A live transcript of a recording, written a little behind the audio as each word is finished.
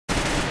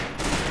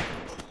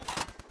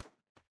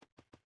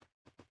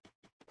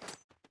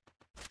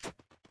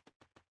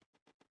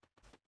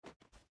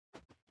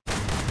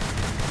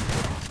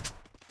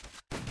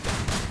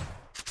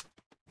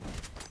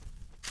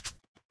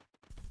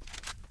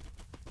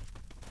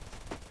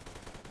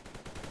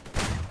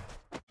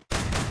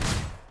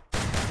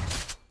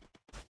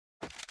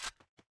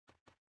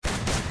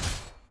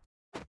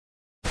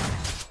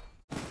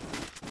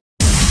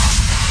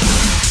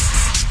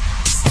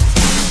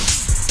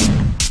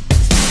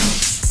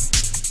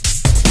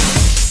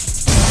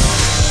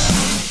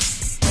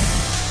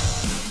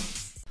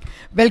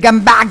Welcome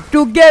back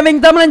to gaming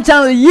Tamil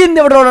channel. இந்த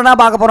வீடியோவில் என்ன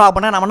பார்க்க போகிறோம்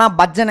அப்படின்னா நம்மனா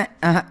பஜனை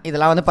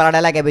இதெல்லாம் வந்து பல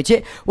டைலாக் போச்சு.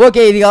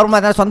 ஓகே, இதுக்கு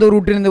அப்புறமா சொந்த ஊர்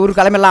விட்டு இந்த ஊர்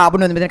கிளம்பலாம்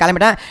அப்படின்னு வந்து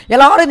கிளம்பிட்டேன்.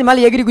 எல்லாரும் இந்த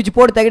மாதிரி எகிரி குச்சி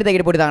போட்டு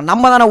தகிட்டு போட்டுதாங்க.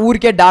 நம்ம தானே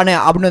ஊருக்கே டானு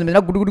அப்படின்னு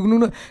வந்து குடு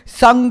குடுக்குன்னு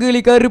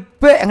சங்கிலி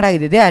கருப்பு எங்கடா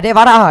இது டே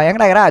வாடா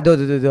எங்கடா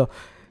இதோ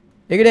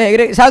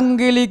எகிடே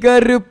சங்கிலி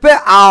கருப்பு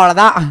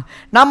அவ்வளோதான்.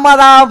 நம்ம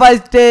தான்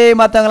ஃபஸ்ட்டு,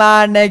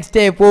 மற்றவங்களாம் நெக்ஸ்ட்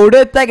டே போடு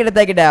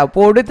தகிட்ட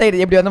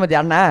எப்படி வந்து மத்திய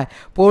அண்ணன்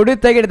போடு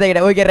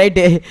தகிட்ட. ஓகே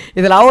ரைட்டு,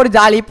 இதெல்லாம் ஒரு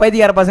ஜாலி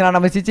பைத்தியார பசங்க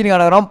நம்ம சிச்சினு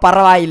கிடக்கிறோம்,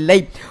 பரவாயில்லை.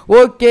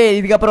 ஓகே,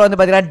 இதுக்கப்புறம் வந்து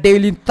பார்த்தீங்கன்னா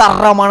டெய்லியும்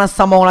தரமான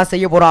சம்பவங்களாம்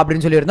செய்ய போகிறோம்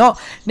அப்படின்னு சொல்லியிருந்தோம்.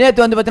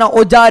 நேற்று வந்து பார்த்தீங்கன்னா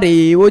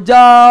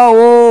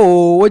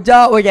ஓஜா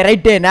ஓகே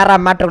ரைட்டு, நேராக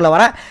மேட்டருக்குள்ளே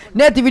வரேன்.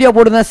 நேற்று வீடியோ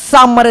போட்டுருந்தேன்,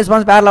 செம்ம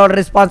ரெஸ்பான்ஸ், வேற லெவல்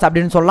ரெஸ்பான்ஸ்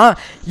அப்படின்னு சொல்லலாம்.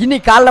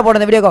 இன்னைக்கு காலையில்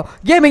போட்ட video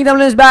gaming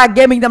Tamil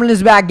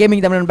is back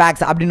Tamil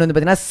packs அப்படின்னு வந்து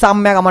பார்த்தீங்கன்னா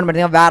செம்மையாக கமெண்ட்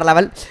பண்ணிங்க, வேறு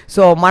லெவல்.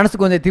 ஸோ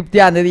மனசுக்கு கொஞ்சம்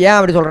திருப்தியாக இருந்தது. ஏன்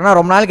அப்படி சொல்கிறேன்னா,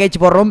 ரொம்ப நாள் கழிச்சு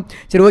போடுறோம்.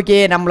 சரி ஓகே,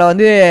 நம்மளை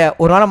வந்து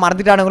ஒரு நாள்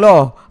மறந்துட்டானுங்களோ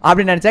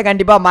அப்படின்னு நினச்சா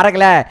கண்டிப்பாக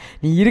மறக்கல,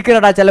 நீ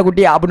இருக்கிறடா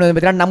செல்லக்குட்டி அப்படின்னு வந்து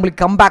பார்த்தீங்கன்னா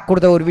நம்மளுக்கு கம்பேக்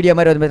கொடுத்த ஒரு வீடியோ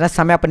மாதிரி வந்து பார்த்தீங்கன்னா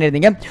செம்மையாக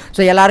பண்ணியிருந்தீங்க.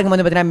 ஸோ எல்லாருக்கும்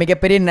வந்து பார்த்தீங்கன்னா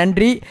மிகப்பெரிய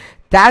நன்றி.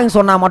 தேங்க்ஸ்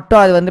சொன்னால்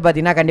மட்டும் அது வந்து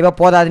பார்த்தீங்கன்னா கண்டிப்பாக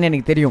போதாதுன்னு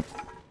எனக்கு தெரியும்.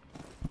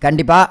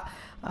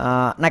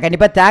 நான்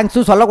கண்டிப்பாக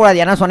தேங்க்ஸும் சொல்லக்கூடாது.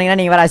 ஏன்னா சொன்னீங்கன்னா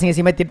நீங்கள் வேறு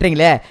அசிங்கமாக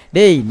திட்டுறீங்களே,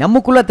 டேய்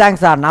நமக்குள்ளே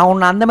தேங்க்ஸ் சார், நான்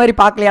ஒன்று அந்த மாதிரி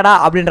பார்க்கலையாடா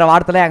அப்படின்ற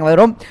வார்த்தைலாம் எங்கள்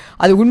வரும்.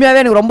 அது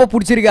உண்மையாகவே எனக்கு ரொம்ப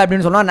பிடிச்சிருக்கு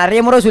அப்படின்னு சொன்னால்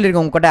நிறைய முறை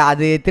சொல்லியிருக்கேன் உங்கள்கிட்ட.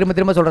 அது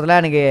திரும்ப சொல்கிறதுல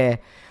எனக்கு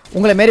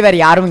உங்களை மாரி வேறு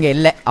யாரும் இங்கே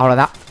இல்லை,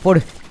 அவ்வளோதான்.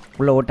 போடு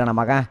உள்ளே ஓட்டேன்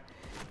நமக்கா.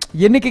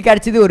 எனக்கு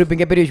கிடச்சிது ஒரு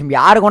மிகப்பெரிய விஷயம்.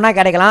 யாருக்கு ஒன்றா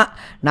கிடைக்கலாம்.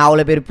 நான்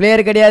அவ்வளோ பெரிய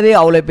பிளேயர் கிடையாது,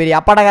 அவ்வளோ பெரிய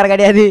அப்பாடக்கார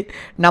கிடையாது.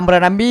 நம்மளை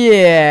நம்பி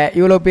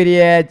இவ்வளோ பெரிய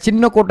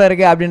சின்ன கூட்டம்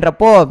இருக்குது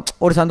அப்படின்றப்போ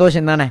ஒரு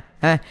சந்தோஷம் தானே.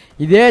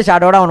 இதே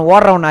ஷாட்டோட அவன்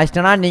ஓடுறவன்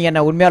ஆச்சிட்டனா நீங்கள்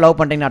என்ன உண்மையாக லவ்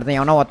பண்ணுறீங்கன்னு அர்த்தம்.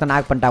 எவனா ஒருத்தன்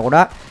நாக் பண்ணிட்டா கூட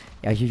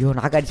ஐயோ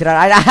நாக்கு அடிச்சிடா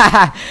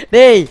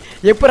டேய்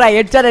எப்படா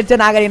ஹெட்ஷாட்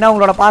நாகரிகனா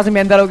உங்களோட பாசம்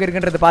எந்த அளவுக்கு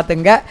இருக்குன்றது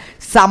பார்த்துங்க.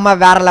 செம்ம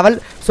வேறு லெவல்.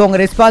 ஸோ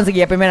உங்கள்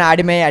ரெஸ்பான்ஸுக்கு எப்போயுமே நான்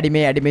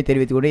அடிமை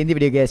தெரிவித்து கொண்டு இந்த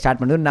வீடியோக்கு ஸ்டார்ட்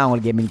பண்ணுறது நான்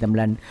உங்களுக்கு கேமிங்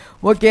தமிழன்.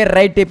 ஓகே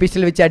ரைட்டு,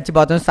 பிஸ்டல் வச்சு அடித்து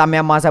பார்த்தோம்,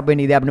 செம்மையாக மாசா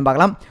போயிடுது அப்படின்னு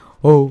பார்க்கலாம்.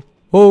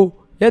 ஓ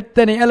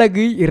எத்தனை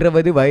அழகு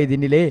 20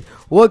 வயதினிலே.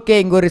 ஓகே,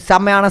 இங்கே ஒரு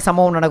செம்மையான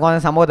சம்பவம் நடக்கும்.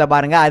 அந்த சம்பவத்தை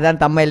பாருங்கள்.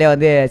 அதுதான் தம்மையிலே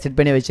வந்து செட்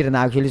பண்ணி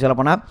வச்சுருந்தேன். ஆக்சுவலி சொல்ல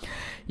போனால்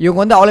இவங்க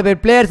வந்து அவ்வளோ பேர்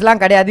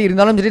பிளேயர்ஸ்லாம் கிடையாது.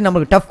 இருந்தாலும் சரி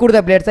நம்மளுக்கு டஃப் கொடுத்த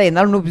பிளேயர்ஸாக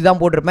இருந்தாலும் நூப்ஸ் தான்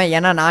போட்டிருப்பேன்.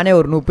 ஏன்னா நானே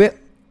ஒரு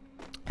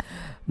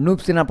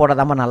நூப்ஸ் நான்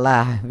போட்டதாம்மா நல்லா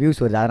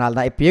வியூஸ் வருது, அதனால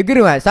தான். இப்போ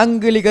எகிருவேன்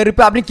சங்கிலி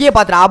கருப்பு அப்படி கீழே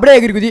பார்த்துறேன், அப்படியே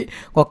எகிருக்குது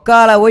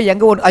கொக்கால போய்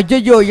எங்கே ஒன்று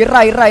ஐயோ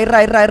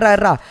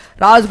இறா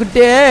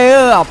ராஜுக்கிட்டே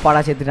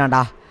அப்பாடா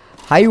சேர்த்துட்டான்டா.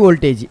 ஹை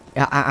வோல்டேஜ்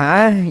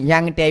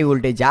என்கிட்ட ஹை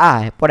வோல்டேஜா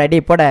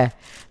போட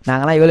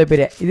நாங்களாம் இவ்வளோ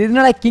பெரிய இது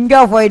இதனால கிங்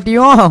ஆஃப்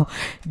ஃபைட்டையும்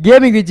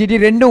கேமிங் வச்சுட்டு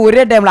ரெண்டும்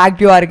ஒரே டைமில்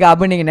ஆக்டிவாக இருக்குது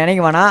அப்படின்னு நீங்கள்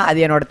நினைக்க வேணாம்.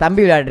 அது என்னோட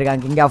தம்பி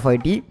விளையாடுருக்காங்க king of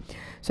fifty.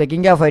 So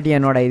king of fifty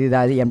என்னோட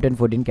இதுதான், அது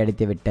M1014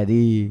 கிடைத்து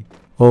விட்டது.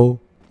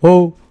 ஓ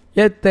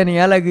எத்தனை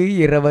அழகு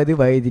 20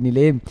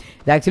 வயதினிலே.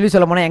 இது ஆக்சுவலி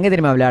சொல்ல போனால் எங்கே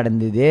தெரியுமா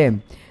விளையாடுந்தது,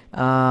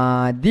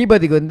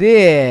 தீபத்துக்கு வந்து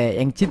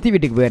எங்கள் சித்தி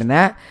வீட்டுக்கு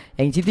போயிருந்தேன்.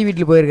 எங்கள் சித்தி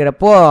வீட்டில்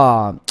போயிருக்கிறப்போ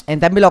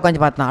என் தம்பியில்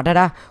உட்காந்து பார்த்தான்,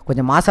 அடடா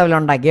கொஞ்சம் மாதம்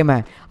விளையாண்டா கேமை.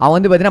 அவன்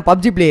வந்து பார்த்தீங்கன்னா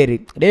பப்ஜி பிளேயரு.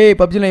 டேய்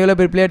பப்ஜியில் எவ்வளோ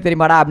பேர் பிளேயர்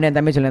தெரியுமாடா அப்படின்னு என்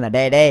தம்பி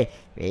சொல்லியிருந்தேன். டே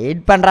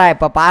வெயிட் பண்ணுறா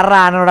இப்போ பாடுறா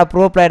அண்ணனோட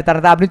ப்ரோ பிளேயர்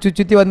தரதா அப்படின்னு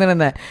சுற்றி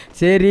வந்துருந்தேன்.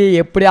 சரி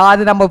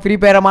எப்படியாவது நம்ம ஃப்ரீ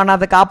ஃபயரமான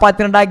அதை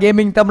காப்பாற்றினடா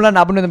கேமிங்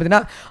தமிழன் அப்படின்னு வந்து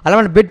பார்த்தீங்கன்னா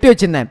அதெல்லாம் பெட்டு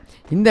வச்சுருந்தேன்.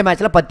 இந்த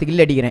மேட்ச்சில் 10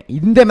 கில் அடிக்கிறேன்,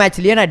 இந்த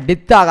மேட்ச்லேயே நான்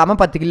டெத் ஆகாமல்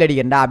 10 கில்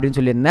அடிக்கிறேன்டா அப்படின்னு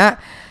சொல்லியிருந்தேன்.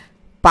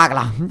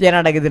 பார்க்கலாம் என்ன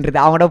நடக்குதுன்றது,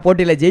 அவங்களோட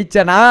போட்டியில்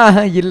ஜெயிச்சனா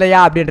இல்லையா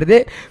அப்படின்றது.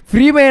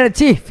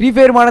 ஃப்ரீ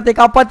ஃபயர் மானத்தை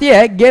காப்பாற்றிய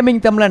கேமிங்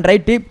தமிழன்.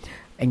 ரைட்டு,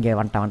 இங்கே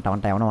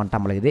வந்துட்டான் எவனோ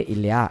வந்துட்டான் பழகுது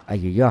இல்லையா.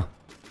 ஐயோ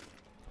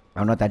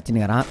அவனோ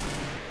தச்சுனுக்கிறான்.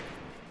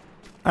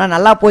 ஆனால்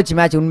நல்லா போச்சு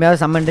மேட்ச், உண்மையாக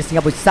செம்ம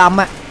இன்ட்ரெஸ்டிங்காக போச்சு.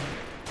 செம்ம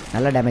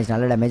நல்ல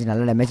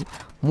டேமேஜ்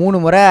 3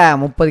 முறை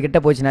 30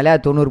 கிட்ட போச்சுனாலே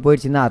 90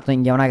 போயிடுச்சுன்னு தான் அர்த்தம்.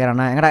 இங்கே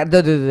எவனாக்கிறானா எங்கடா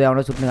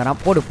அவனை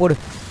சுட்டுனுக்கிறான். போடு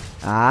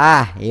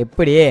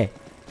எப்படி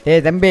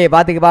தம்பி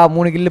பார்த்துக்குப்பா,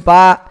 3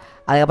 கில்லுப்பா.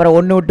 அதுக்கப்புறம்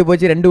 1 விட்டு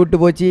போச்சு, 2 விட்டு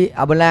போச்சு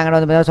அப்படிலாம் எங்கே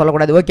வந்து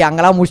சொல்லக்கூடாது. ஓகே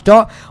அங்கெல்லாம்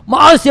முடிச்சிட்டோம்.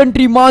 மாஸ்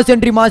என்ட்ரி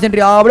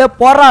அப்படியே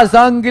போடுறா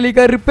சங்கிலி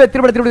கருப்பு.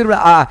 திரும்ப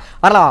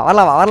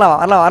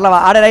வரலாம்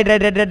ஆட ரைட்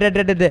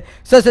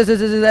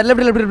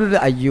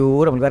ஐயோ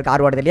நம்மளுக்கு வேறு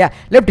கார் ஓடுது இல்லையா.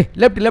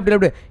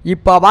 லெஃப்ட்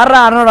இப்போ வர்ற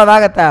அண்ணனோட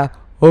வேகத்தை.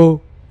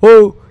 ஓ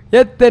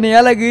எத்தனை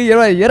அழகு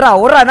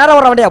ஒரு நேரம்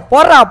வர வண்டியா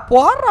போடுறா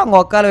அங்கே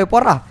உட்கார போய்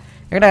போடுறா.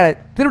 எங்கடா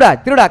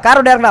திருடா கார்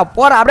வண்டியா இருக்கா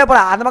போகிறா, அப்படியே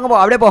போகிறா அந்த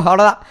பக்கம் அப்படியே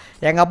அவ்வளோதான்.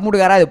 எங்கள்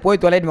அப்பமுட்டுக்காரா அது போய்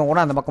தொலைட்டு கூட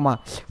அந்த பக்கமா.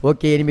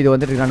 ஓகே இனிமே இது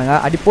வந்துட்டு இருக்கானுங்க.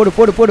 அடி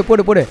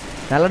போடு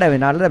நல்ல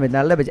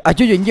டேமேஜ்.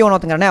 அச்சோ இங்கே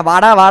ஒருத்தங்கானே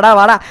வாடா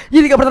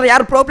இதுக்கப்புறம்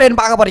யார் ப்ரோ பிளேயர்னு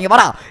பார்க்க போறீங்க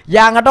வாடா.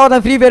 என்கிட்ட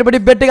ஒருத்தன் ஃப்ரீ ஃபயர் படி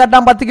பெட்டு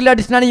கட்டான் 10 கிலோ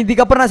அடிச்சுனா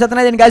இதுக்கப்புறம் நான்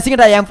செத்தனா எனக்கு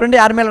அசிங்கடா. என்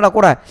ஃப்ரெண்டு யாருமே இல்லைடா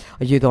கூட.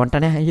 ஐயோ இது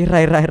வந்துட்டானே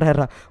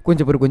இறா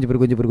கொஞ்சம் பொறு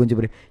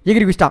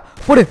எகிரி குச்சிட்டான்.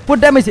 போடு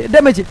டேமேஜ்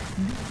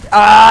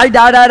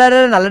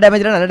நல்ல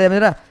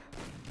டேமேஜ்டா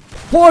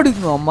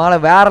போடுங்க அம்மால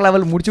வேற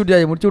லெவல் முடிச்சு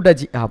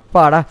விட்டாச்சு.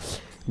 அப்பாடா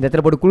இந்த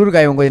இடத்துல போட்டு குளிர்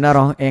காயும் கொஞ்சம்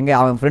நேரம். எங்கே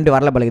அவன் ஃப்ரெண்டு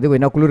வரல பழகுது,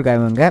 கொஞ்சம் நேரம் குளிர்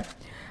காயுவாங்க.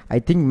 ஐ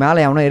திங்க் மேலே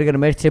எவனோ இருக்கிற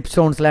மாதிரி ஸ்டெப்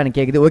ஸ்டோன்ஸ்லாம் எனக்கு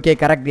கேட்குது. ஓகே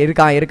கரெக்ட்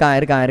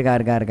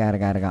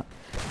இருக்கான்.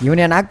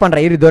 இவனை நாக்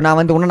பண்ணுறேன் இருதோ நான்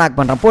வந்து இன்னும் நாக்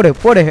பண்ணுறேன்.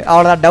 போடு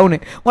அவ்வளோதான் டவுனு.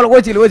 முதல்ல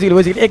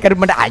ஓச்சிக்கல்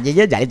கருப்பு பண்ணிட்டேன்.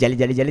 ஐயோ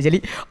ஜலி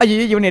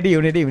ஐயோ இவன் எடு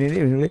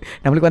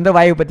நம்மளுக்கு வந்து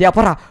வாய்ப்பு பற்றியா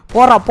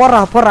போறா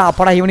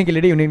அப்படா இவனுக்கு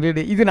இல்லடி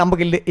இது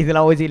நமக்கு இல்லை.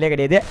 இதெல்லாம் ஓச்சிக்கலே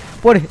கிடையாது.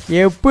 போடு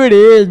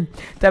எப்படி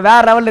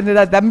வேறு லெவலில்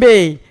இருந்ததா தம்பி.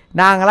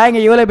 நாங்களாம்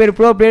இங்கே இவ்வளோ பேர்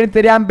ப்ரோ பிளேயர்னு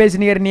தெரியாமல்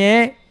பேசினுக்கிற நீ.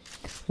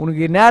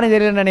 உனக்கு நேரம்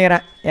தெரியலன்னு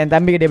நினைக்கிறேன். என்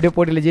தம்பிக்கிட்ட எப்படியோ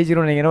போட்டியில்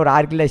ஜெயிச்சிருன்னு நினைக்கிறேன். ஒரு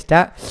 6 கிலோ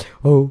அடிச்சிட்டேன்.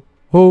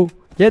 ஓ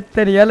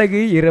எத்தனை அழகு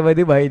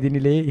 20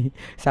 வயதினிலே.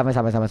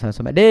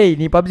 செம. டேய்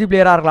நீ பப்ஜி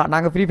பிளேயராக இருக்கலாம்,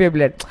 நாங்கள் ஃப்ரீ ஃபயர்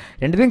பிளேயர்.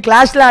 ரெண்டுத்தையும்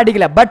கிளாஸில்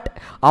அடிக்கல. பட்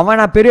அவன்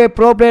நான் பெரிய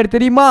ப்ரோ பிளேயர்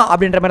தெரியுமா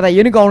அப்படின்ற மாதிரி தான்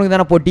எனக்கு அவனுக்கு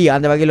தானே போட்டி.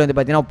 அந்த வகையில் வந்து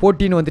பார்த்தீங்கன்னா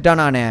போட்டின்னு வந்துட்டா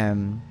நான்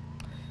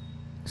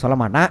சொல்ல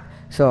மாட்டேன்.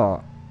 ஸோ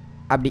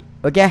அப்படி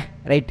ஓகே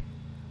ரைட்.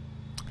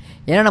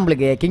 ஏன்னா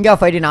நம்மளுக்கு கிங் ஆஃப்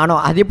ஃபைட்டு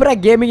நானும் அது எப்போ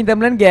கேமிங்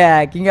தமிழன்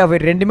கிங் ஆஃப்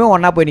ஃபைட் ரெண்டுமே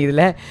ஒன்றா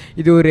போயிடுதில்ல.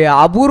 இது ஒரு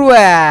அபூர்வ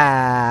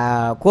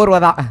கோர்வை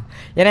தான்.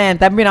 ஏன்னா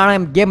என் தம்பி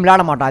நானும் கேம்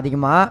விளையாட மாட்டோம்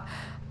அதிகமாக.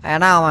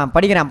 ஏன்னா அவன்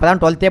படிக்கிறான், அப்போ தான்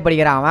 12th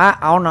படிக்கிறான்.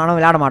 அவன் நானும்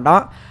விளையாட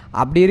மாட்டோம்.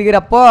 அப்படி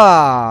இருக்கிறப்போ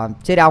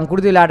சரி அவன்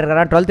கொடுத்து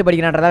விளையாடுறான், 12th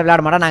படிக்கிறான்றதால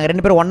விளையாட மாட்டான். நாங்கள்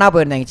 2 பேரும் ஒன்றா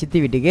போயிருந்தோம் எங்கள் சித்தி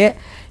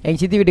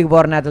வீட்டுக்கு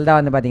போகிற நேரத்தில் தான்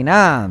வந்து பார்த்திங்கன்னா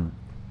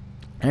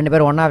 2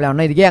 பேரும் ஒன்றா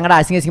விளையாடணும். இதுக்கே எங்கடா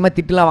அசிங்கமாக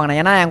திட்டுலாம் வாங்கினேன்.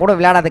 ஏன்னா என் கூட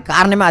விளையாடாத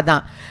காரணமே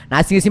அதுதான். நான்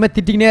அசிங்கமாக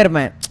திட்டிக்கினே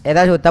இருப்பேன்.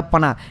 ஏதாச்சும் ஒரு தப்பு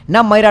பண்ணா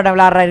என்ன மயிராட்டம்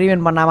விளையாடுற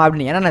ரீவென்ட் பண்ணாமா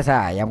அப்படின்னு. ஏன்னா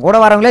சார் என் கூட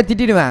வரவங்களே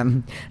திட்டிடுவேன்,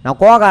 நான்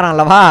கோவக்காரன்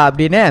இல்லவா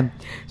அப்படின்னு.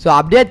 ஸோ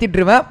அப்படியே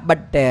திட்டுருவேன்.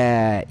 பட்டு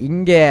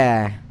இங்கே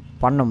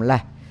பண்ணோம்ல.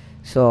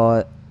 ஸோ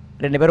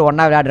 2 பேரும்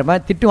ஒன்றா விளையாடுறப்ப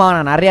திட்டு வாங்கினா,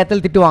 நிறைய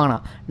இடத்துல திட்டு வாங்கினா.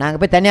 நாங்கள்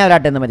போய் தனியாக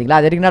விளையாட்டு இருந்தோம் பார்த்தீங்களா.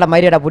 அது வரைக்கும் நான்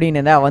மயிராட்டா பிடின்னு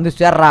இருந்தால் வந்து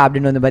சேர்றா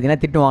அப்படின்னு வந்து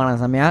பார்த்தீங்கன்னா திட்டு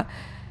வாங்கினா செம்மையாக.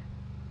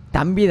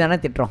 தம்பி தானே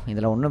திட்டுறோம்,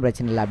 இதில் ஒன்றும்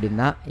பிரச்சனை இல்லை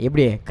அப்படின்னா.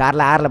 எப்படி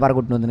காரில் ஆறில் பற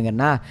கூட்டின்னு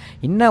வந்துனுங்கன்னா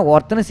இன்னும்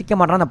ஒருத்தனை சிக்க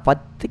மாட்டான். அந்த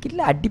 10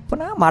 கிலோ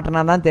அடிப்பனா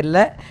மாட்டேனா தான் தெரில.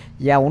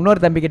 என் இன்னொரு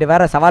தம்பிக்கிட்ட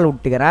வேறு சவால்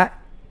விட்டுக்கிறேன்.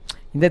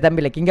 இந்த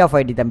தம்பியில் கிங் ஆஃப்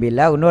ஃபைட்டி தம்பி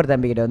இல்லை, இன்னொரு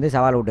தம்பிக்கிட்ட வந்து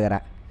சவால்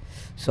விட்டுக்கிறேன்.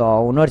 ஸோ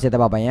இன்னொரு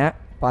சித்தப்பா பையன்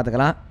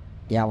பார்த்துக்கலாம்.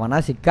 எவனா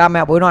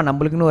சிக்காமல் போயிடும்.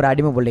 நம்மளுக்குன்னு ஒரு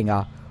அடிமை பிள்ளைங்க.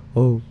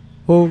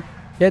 ஓ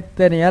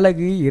எத்தனை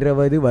அழகு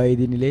 20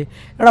 வயதினிலே.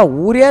 ஏடா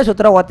ஊரே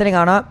சுற்றுற ஒத்தனை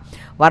காணோம்.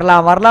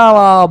 வரலாம்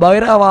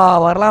பைரவா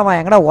வரலாமா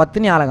எங்கடா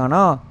ஒத்தனை ஆளை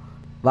காணோம்.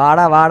 வாடா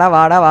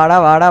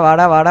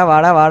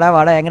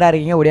எங்கடா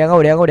இருக்கீங்க.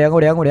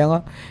 ஒடியாங்க.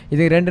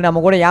 இது 2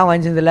 நம்ம கூட ஏன்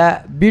வந்துச்சதில்ல.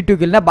 B2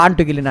 கில்னா பான்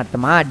 2 கில்னு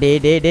அர்த்தமா. டே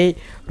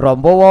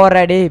ரொம்ப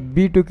ஓவரா டே.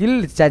 B2 கில்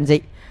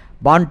சஞ்சய்,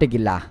 பான் 2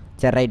 கில்லா.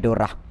 சரி ரைட்டு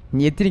விட்றா.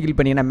 நீ எத்தனை கில்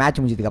பண்ணிங்கன்னா மேட்ச்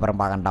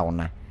முடிச்சதுக்கப்புறம் பார்க்கண்டா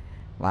உன்னை.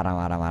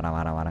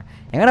 வரேன்.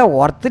 எங்கடா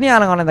ஒருத்தனையும்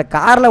ஆளுங்க. இந்த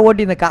காரில்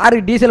ஓட்டி இந்த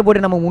காருக்கு டீசல்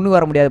போட்டு நம்ம முன்னுக்கு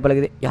வர முடியாது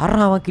பழகுது.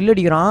 யாரும் அவன் கில்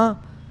அடிக்கிறான்.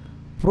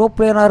 ப்ரோ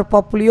பிளேயராக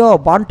இருப்பாப்புலையோ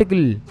பான் 2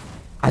 கில்.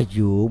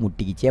 ஐயோ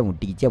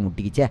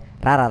முட்டிக்கிச்சே.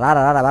 ராரா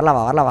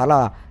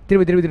வரலாம்.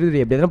 திருப்பி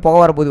எப்படி எதுவும் புகை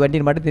வரப்போகுது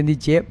வண்டின்னு மட்டும்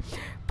தெரிஞ்சிச்சு.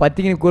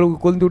 10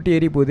 கொழுந்து விட்டு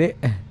ஏறி போகுது.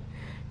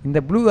 இந்த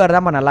ப்ளூ கார்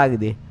தான்ப்பா நல்லா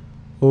இருக்குது.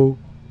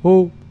 ஓ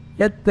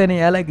எத்தனை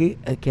அழகு.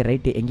 Okay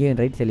right. எங்கேயும்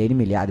ரைட் சைடில்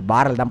எனிமி இல்லையா. அது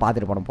பாரில் தான்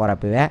பார்த்துட்டு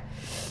போகிறப்பவே.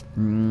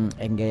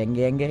 எங்கே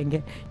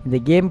இந்த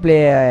கேம் பிளே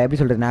எப்படி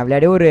சொல்கிறது. நான்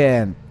விளையாடி ஒரு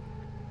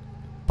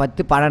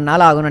 10-12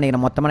 நாள் ஆகும்னு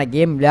நினைக்கிறேன். மொத்தமாக நான்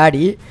கேம்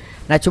விளையாடி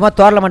நான் சும்மா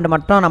டோர்னமெண்ட்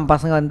மட்டும் நம்ம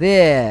பசங்க வந்து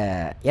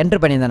என்ட்ரு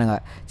பண்ணியிருந்தானுங்க.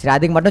 சரி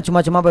அதுக்கு மட்டும்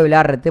சும்மா போய்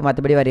விளையாடுறது,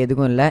 மற்றபடி வேறு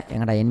எதுக்கும் இல்லை.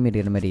 எங்கடா எனிமி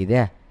இருக்கிற மாதிரி இது.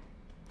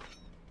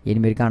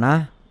 எனிமி இருக்கானா?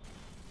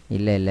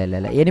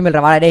 இல்லை எனிமி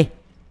வாடா டே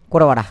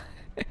கூட வாடா.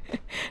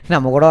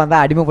 நம்ம கூட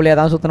வந்தால் அடிமை பிள்ளையாக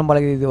தான் சுற்றணும்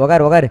பழகுது. இது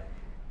உகாரு.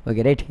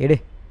 ஓகே ரைட் எடு.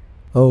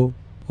 ஓ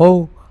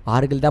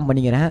 6 கில் தான்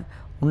பண்ணிக்கிறேன்.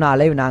 இன்னும்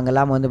அலைவ்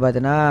நாங்கள்லாம் வந்து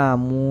பார்த்தீங்கன்னா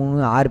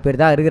 6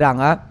 பேர் தான்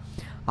இருக்கிறாங்க.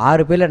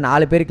 6 பேரில்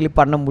 4 பேர் கிளிப்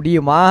பண்ண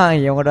முடியுமா?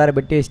 இவங்கள்ட்ட வேறு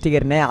பெட்டி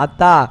வச்சுக்கிறேனே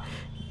அத்தா.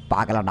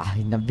 பார்க்கலாம்டா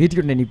இந்த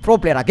வீட்டுக்கு. நீ ப்ரோ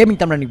பிளேயரா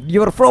gaming Tamil.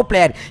 Your bro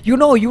player. You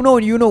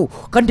know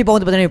கண்டிப்பாக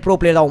வந்து பார்த்தீங்கன்னா ப்ரோ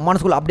பிளேயர் தான்.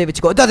 மனசுக்குள்ள அப்படியே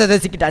வச்சுக்கோ.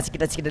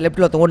 சிக்கிட்டா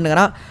லெஃப்ட்டில் ஒருத்தன்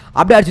ஓடுனுங்கிறான்.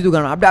 அப்படியே அடிச்சு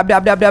தூக்கணும்.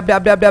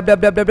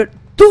 அப்படியே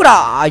தூரா.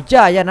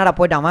 ஐயா என்னடா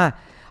போயிட்டாமா.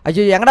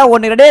 ஐயோ எங்கடா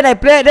ஒன்று டே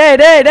நான் பிளே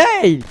டே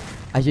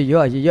ஐயோ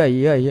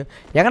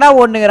எங்கடா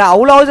ஒன்றுங்கிற.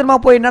 அவ்வளோ அவசரமாக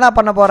போய் என்னடா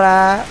பண்ண போகிற.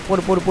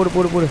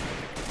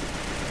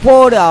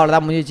 போடு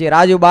அவ்வளோதான் முடிஞ்சிச்சு.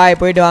 ராஜு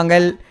பாய் போயிட்டு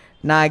வாங்கல்.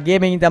 நான்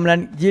கேமிங்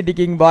தமிழன் ஜிடி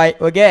கிங் பாய்.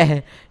 ஓகே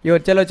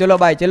இவர் செல்லோ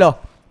பாய் செல்லோ.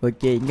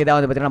 ஓகே இங்கே தான்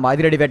வந்து பார்த்தீங்கன்னா நம்ம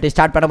அதிரடி வேட்டை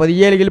ஸ்டார்ட் பண்ணும்போது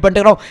 7 கில்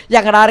பண்ணிட்டுக்கிறோம்.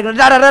 எங்கடா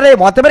இருக்கிற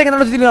மொத்த பேருக்கு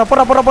என்ன சுற்றி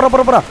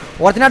போகிறோம்.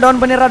 ஒருத்தனா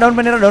டவுன்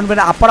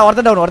பண்ணிடுறா. அப்படா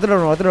ஒருத்தர் டவுன்.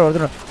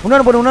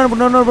 இன்னொன்று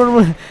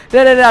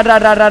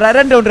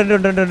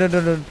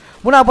 2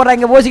 முன்னா போடுறா.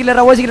 இங்கே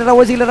ஓசிக்கலரா.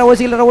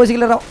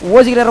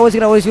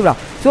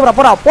 சூப்பரா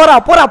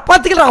போறா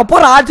 10 கிலோ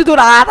போறா. ஆச்சு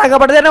தூரம்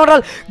ஆட்டாக்கப்பட்டது. என்ன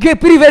பண்ணுறாரு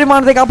பிரி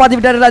வெறிமானத்தை காப்பாற்றி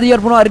விட்டாரு. அது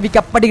ஏற்படும்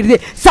அறிவிக்கப்படுகிறது.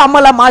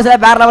 சம்மலாம் மாச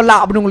வேற லெவலில்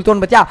அப்படின்னு உங்களுக்கு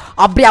தோணும் பார்த்தியா.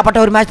 அப்படியாப்பட்ட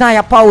ஒரு மேட்ச் தான்.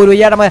 எப்பா ஒரு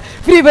நம்ம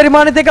ஃப்ரீ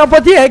வெறிமானத்தை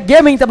காப்பாற்றி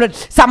கேமிங் தமிழ்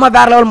செம்ம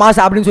வேற லெவல்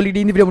மாசம் அப்படின்னு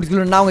சொல்லிட்டு இந்த வீடியோ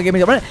முடிச்சுக்கணும். நான் உங்கள்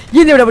கேமிங் தமிழ்.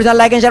 இந்த வீடியோ பிடிச்சா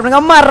லைக் அண்ட் ஷேர்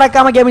பண்ணுங்க.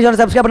 மறக்காம கேமிங்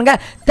சேனல் சப்ஸ்கிரைப் பண்ணுங்க.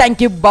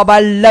 Thank you Baba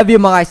love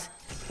you மாய்ஸ்.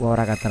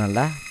 ஓவராக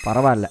கத்தனல்ல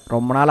பரவாயில்ல.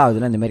 ரொம்ப நாள்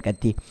ஆகுதுல இந்தமாரி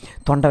கத்தி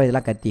தொண்டை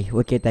வயதெல்லாம் கத்தி.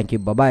 Okay thank you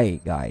bye bye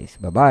guys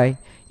bye bye.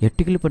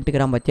 8 kilo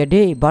பண்ணிட்டுக்கிறான் பார்த்தியா. டே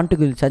பான் 2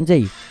 கில்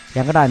சஞ்சய்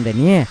எங்கடா இந்த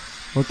நீ.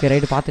 ஓகே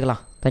ரைட்டு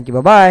பார்த்துக்கலாம். Thank you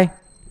bye bye.